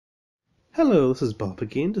Hello, this is Bob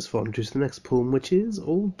again, just for introduce the next poem, which is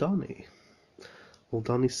Old Donny. Old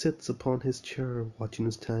Donny sits upon his chair, watching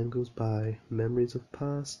as time goes by, memories of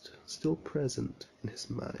past still present in his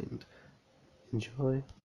mind. Enjoy.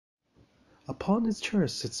 Upon his chair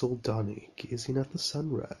sits old Donny, gazing at the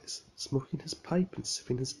sunrise, smoking his pipe and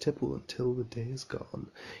sipping his tipple until the day is gone.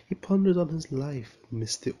 He ponders on his life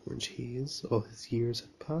amidst the orange haze. All his years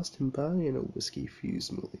have passed him by in a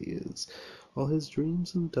whiskey-fused malaise. All his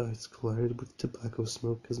dreams and doubts clouded with tobacco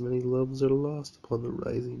smoke, as many loves are lost upon the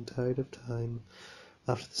rising tide of time.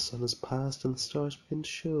 After the sun has passed and the stars begin to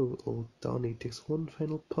show, old Donny takes one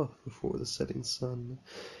final puff before the setting sun.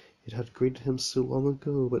 It had greeted him so long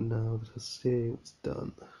ago, but now that his stay was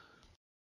done.